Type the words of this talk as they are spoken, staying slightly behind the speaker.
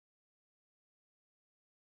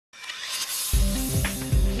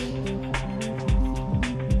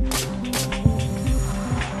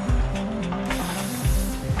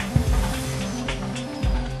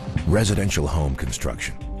Residential home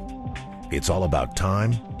construction. It's all about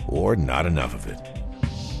time or not enough of it.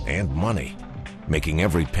 And money, making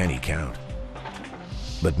every penny count.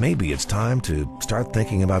 But maybe it's time to start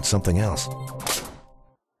thinking about something else.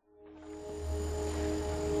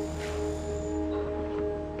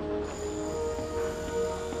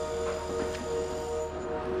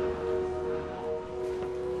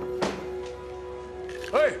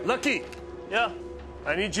 Hey, Lucky! Yeah.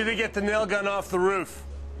 I need you to get the nail gun off the roof.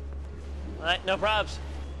 All right, no probs.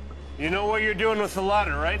 You know what you're doing with the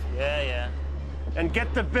ladder, right? Yeah. And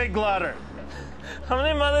get the big ladder. How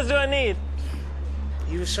many mothers do I need?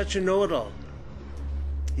 He was such a know-it-all.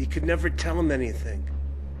 You could never tell him anything.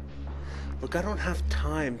 Look, I don't have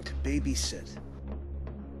time to babysit.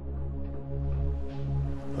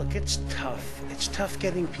 Look, it's tough. It's tough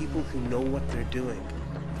getting people who know what they're doing.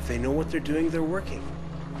 If they know what they're doing, they're working.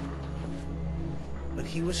 But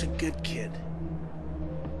he was a good kid.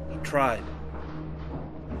 He tried.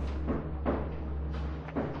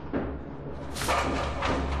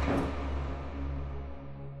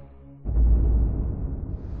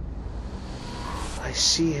 I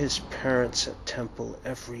see his parents at temple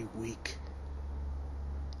every week.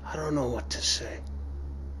 I don't know what to say.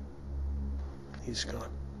 He's gone.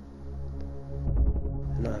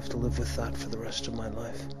 And I have to live with that for the rest of my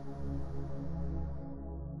life.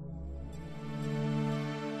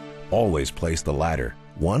 Always place the ladder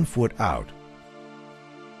 1 foot out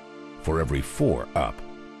for every 4 up.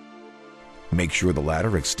 Make sure the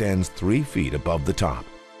ladder extends 3 feet above the top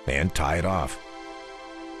and tie it off.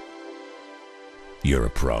 You're a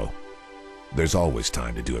pro. There's always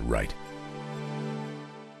time to do it right.